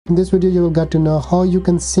In this video you will get to know how you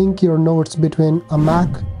can sync your notes between a Mac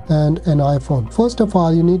and an iPhone. First of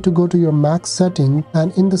all, you need to go to your Mac setting,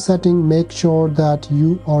 and in the setting make sure that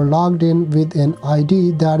you are logged in with an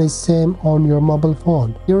ID that is same on your mobile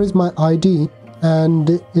phone. Here is my ID and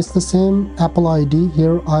it's the same Apple ID.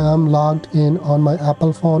 Here I am logged in on my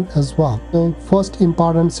Apple phone as well. So first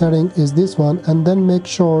important setting is this one, and then make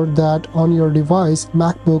sure that on your device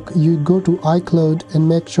MacBook you go to iCloud and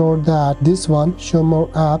make sure that this one, show more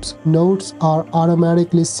apps, notes are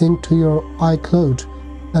automatically synced to your iCloud.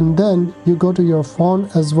 And then you go to your phone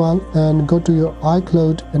as well and go to your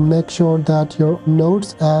iCloud and make sure that your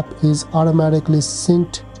Notes app is automatically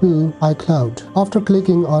synced to iCloud. After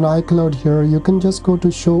clicking on iCloud here, you can just go to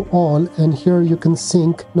show all, and here you can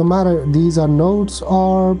sync no matter these are notes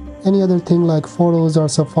or any other thing like photos or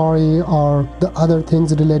Safari or the other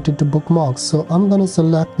things related to bookmarks. So I'm gonna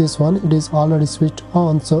select this one. It is already switched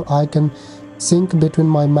on, so I can sync between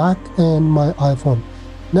my Mac and my iPhone.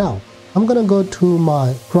 Now I'm gonna go to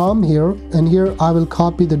my Chrome here, and here I will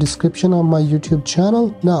copy the description of my YouTube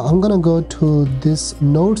channel. Now I'm gonna go to this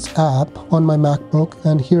Notes app on my MacBook,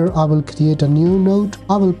 and here I will create a new note.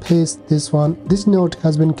 I will paste this one. This note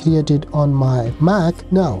has been created on my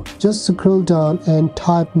Mac. Now just scroll down and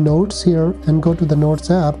type Notes here and go to the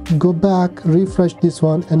Notes app. Go back, refresh this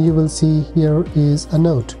one, and you will see here is a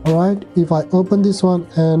note. Alright, if I open this one,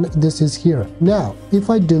 and this is here. Now if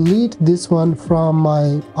I delete this one from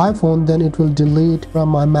my iPhone, then it will delete from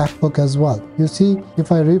my MacBook as well. You see,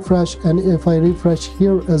 if I refresh, and if I refresh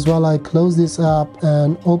here as well, I close this app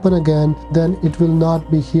and open again, then it will not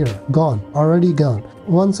be here. Gone, already gone.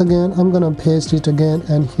 Once again I'm gonna paste it again,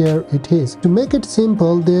 and here it is. To make it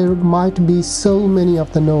simple, there might be so many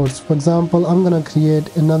of the notes. For example, I'm gonna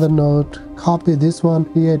create another note, copy this one,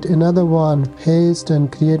 create another one, paste,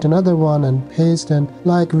 and create another one and paste, and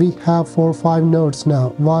like we have 4 or 5 notes now.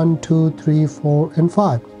 1, 2, 3, 4 and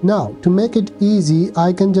 5. Now to make it easy,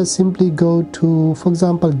 I can just simply go to, for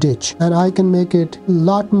example, ditch, and I can make it a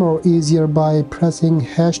lot more easier by pressing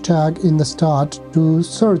hashtag in the start to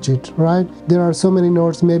search it, right? There are so many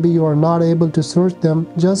notes, maybe you are not able to search them.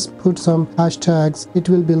 Just put some hashtags, it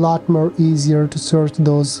will be a lot more easier to search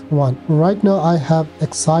those one. Right now I have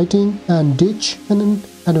exciting and ditch and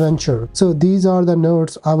adventure. So these are the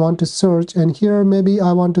notes I want to search, and here maybe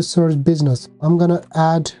I want to search business. I'm gonna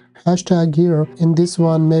add hashtag here. In this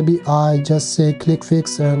one maybe I just say click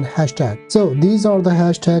fix and hashtag. So these are the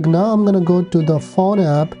hashtag. Now I'm gonna go to the phone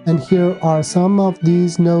app, and here are some of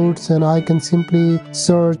these notes, and I can simply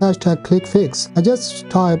search hashtag click fix. I just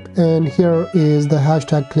type, and here is the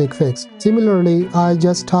hashtag click fix. Similarly, I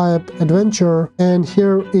just type adventure, and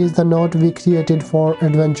here is the note we created for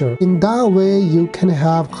adventure. In that way you can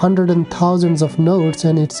have hundreds and thousands of notes,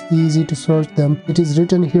 and it's easy to search them. It is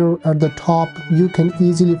written here at the top. You can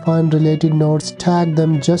easily find related notes, tag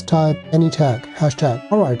them, just type any tag,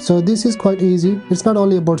 hashtag. Alright, so this is quite easy. It's not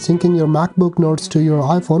only about syncing your MacBook notes to your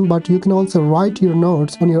iPhone, but you can also write your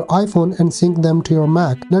notes on your iPhone and sync them to your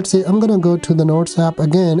Mac. Let's say I'm gonna go to the Notes app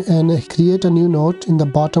again and create a new note in the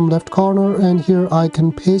bottom left corner, and here I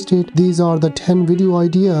can paste it. These are the 10 video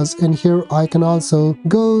ideas, and here I can also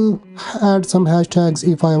go add some hashtags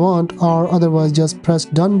if I want, or otherwise just press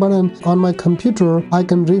done button. On my computer I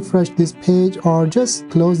can refresh this page or just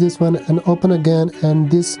close this one and open again, and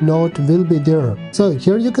this note will be there. So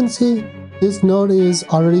here you can see this note is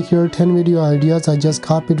already here, 10 video ideas I just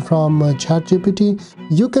copied from ChatGPT.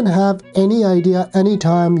 You can have any idea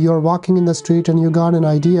anytime you're walking in the street and you got an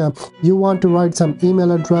idea. You want to write some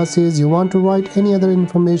email addresses, you want to write any other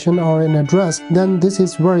information or an address, then this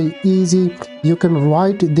is very easy. You can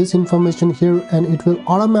write this information here, and it will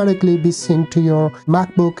automatically be synced to your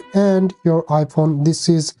MacBook and your iPhone. This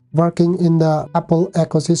is working in the Apple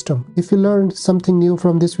ecosystem. If you learned something new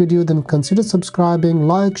from this video, then consider subscribing,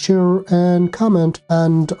 like, share and comment,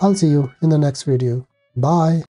 and I'll see you in the next video. Bye.